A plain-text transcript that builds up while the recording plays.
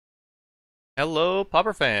Hello,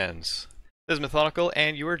 Pauper fans! This is Mathonical,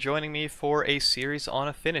 and you are joining me for a series on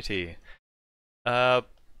Affinity. Uh,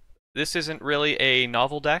 this isn't really a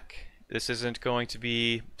novel deck. This isn't going to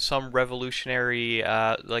be some revolutionary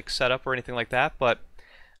setup or anything like that. But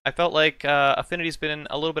I felt like Affinity's been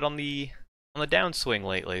a little bit on the downswing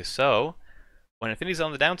lately. So when Affinity's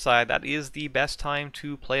on the downside, that is the best time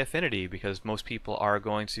to play Affinity because most people are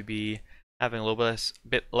going to be having a little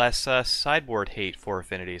bit less sideboard hate for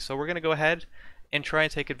Affinity. So we're going to go ahead and try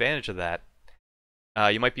and take advantage of that.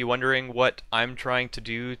 You might be wondering what I'm trying to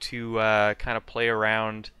do to kind of play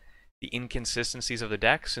around the inconsistencies of the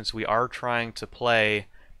deck, since we are trying to play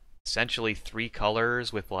essentially 3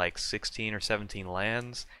 colors with like 16 or 17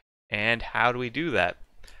 lands. And how do we do that?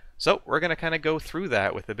 So we're going to kind of go through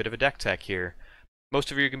that with a bit of a deck tech here. Most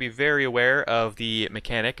of you can be very aware of the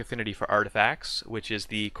mechanic Affinity for Artifacts, which is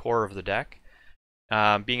the core of the deck.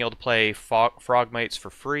 Being able to play Frogmites for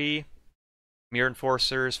free, Myr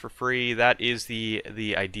Enforcers for free, that is the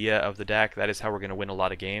idea of the deck. That is how we're going to win a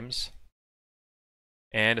lot of games.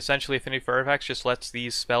 And essentially Affinity for Artifacts just lets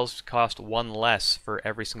these spells cost 1 less for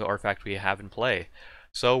every single artifact we have in play.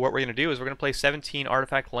 So what we're going to do is we're going to play 17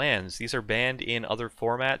 artifact lands. These are banned in other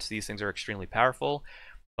formats. These things are extremely powerful.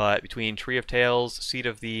 But between Tree of Tales, Seat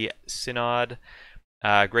of the Synod,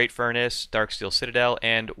 Great Furnace, Darksteel Citadel,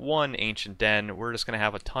 and 1 Ancient Den, we're just going to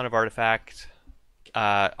have a ton of artifacts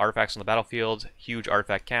on the battlefield, huge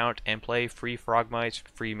artifact count, and play free Frogmites,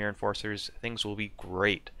 free Myr Enforcers. Things will be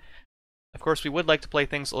great. Of course, we would like to play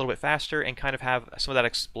things a little bit faster and kind of have some of that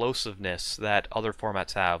explosiveness that other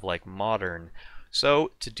formats have, like Modern.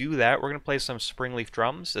 So to do that, we're going to play some Springleaf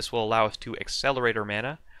Drums. This will allow us to accelerate our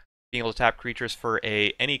mana. Being able to tap creatures for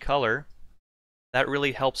any color, that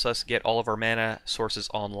really helps us get all of our mana sources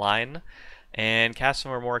online and cast some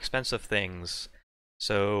of our more expensive things.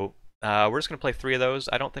 So we're just going to play 3 of those.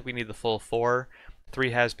 I don't think we need the full 4.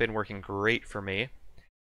 3 has been working great for me.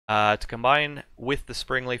 To combine with the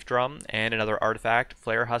Springleaf Drum and another artifact,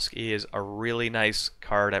 Flayer Husk is a really nice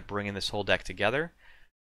card at bringing this whole deck together.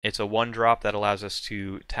 It's a 1-drop that allows us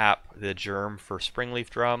to tap the Germ for Springleaf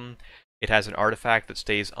Drum. It has an artifact that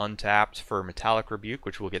stays untapped for Metallic Rebuke,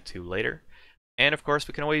 which we'll get to later. And of course,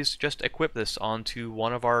 we can always just equip this onto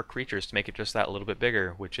one of our creatures to make it just that little bit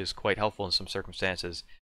bigger, which is quite helpful in some circumstances.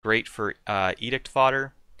 Great for Edict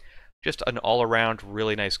fodder. Just an all-around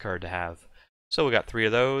really nice card to have. So we got 3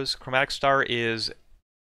 of those. Chromatic Star is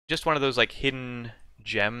just one of those like hidden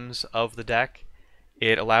gems of the deck.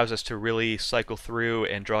 It allows us to really cycle through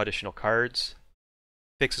and draw additional cards.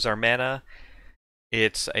 Fixes our mana.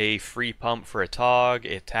 It's a free pump for Atog.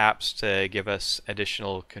 It taps to give us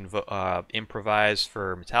additional improvise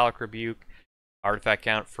for Metallic Rebuke, artifact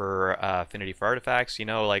count for Affinity for Artifacts. You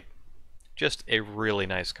know, like, just a really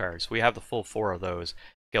nice card. So we have the full 4 of those.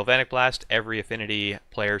 Galvanic Blast, every Affinity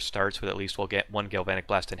player starts with at least we'll get 1 Galvanic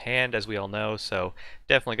Blast in hand, as we all know, so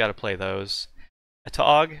definitely got to play those.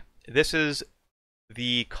 Atog, this is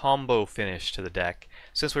the combo finish to the deck.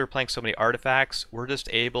 Since we were playing so many artifacts, we're just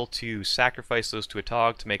able to sacrifice those to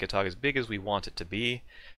Atog to make Atog as big as we want it to be.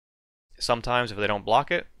 Sometimes if they don't block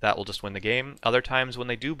it, that will just win the game. Other times when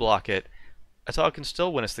they do block it, Atog can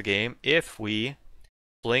still win us the game if we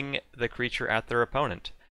fling the creature at their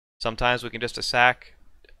opponent. Sometimes we can just sack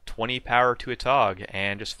 20 power to Atog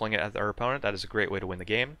and just fling it at our opponent. That is a great way to win the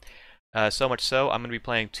game. So much so, I'm going to be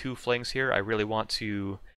playing 2 flings here. I really want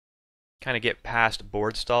to kind of get past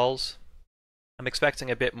board stalls. I'm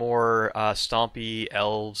expecting a bit more stompy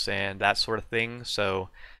elves and that sort of thing, so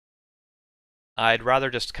I'd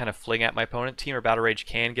rather just kind of fling at my opponent. Temur Battle Rage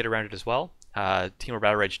can get around it as well. Temur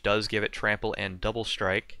Battle Rage does give it trample and double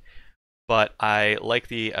strike, but I like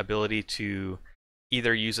the ability to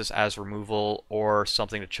either use this as removal or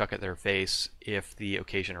something to chuck at their face if the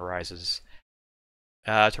occasion arises.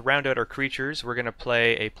 To round out our creatures, we're going to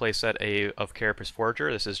play a playset of Carapace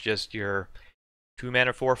Forger. This is just your 2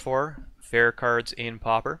 mana 4/4 fair cards in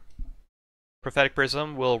Pauper. Prophetic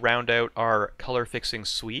Prism will round out our color fixing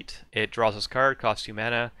suite. It draws us card, costs 2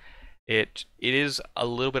 mana. It is a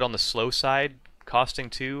little bit on the slow side, costing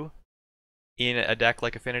 2 in a deck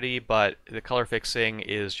like Affinity, but the color fixing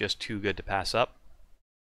is just too good to pass up.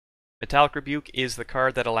 Metallic Rebuke is the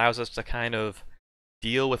card that allows us to kind of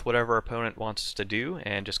deal with whatever our opponent wants us to do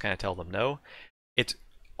and just kind of tell them no. It's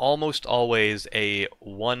almost always a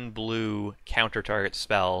 1 blue counter target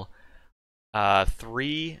spell.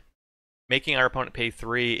 3, making our opponent pay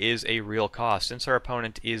 3 is a real cost. Since our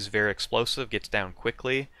opponent is very explosive, gets down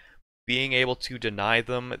quickly, being able to deny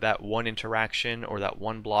them that 1 interaction or that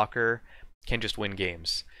 1 blocker can just win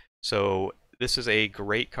games. So this is a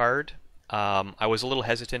great card. I was a little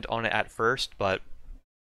hesitant on it at first, but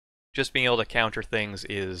just being able to counter things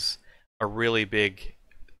is a really big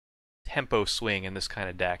tempo swing in this kind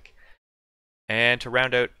of deck. And to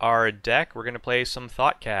round out our deck, we're going to play some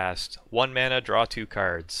Thoughtcast. 1 mana, draw 2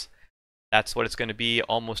 cards. That's what it's going to be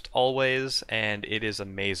almost always, and it is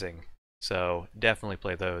amazing. So definitely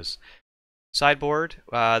play those. Sideboard,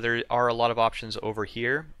 there are a lot of options over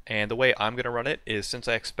here, and the way I'm going to run it is, since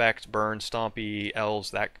I expect Burn, Stompy,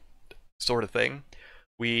 Elves, that sort of thing,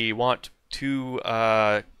 we want 2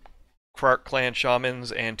 Krark-Clan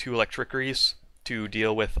Shamans and 2 Electrickeries to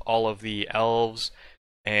deal with all of the Elves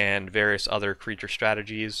and various other creature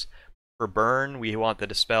strategies. For Burn, we want the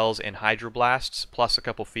Dispels and Hydroblasts, plus a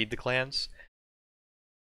couple Feed the Clans.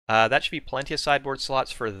 That should be plenty of sideboard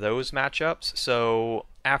slots for those matchups, so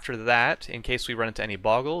after that, in case we run into any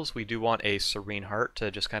Boggles, we do want a Serene Heart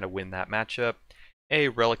to just kind of win that matchup, a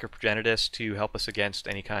Relic of Progenitus to help us against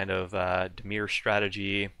any kind of Temur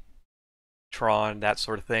strategy, Tron, that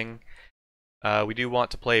sort of thing. We do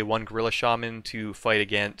want to play 1 Gorilla Shaman to fight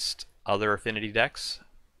against other Affinity decks,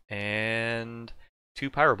 and 2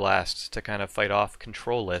 Pyroblasts to kind of fight off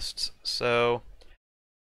control lists. So,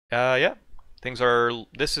 yeah,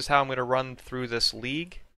 this is how I'm going to run through this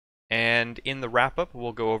league. And in the wrap-up,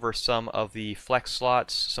 we'll go over some of the flex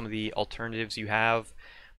slots, some of the alternatives you have,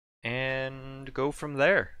 and go from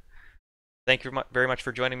there. Thank you very much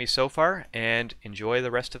for joining me so far, and enjoy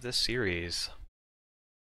the rest of this series.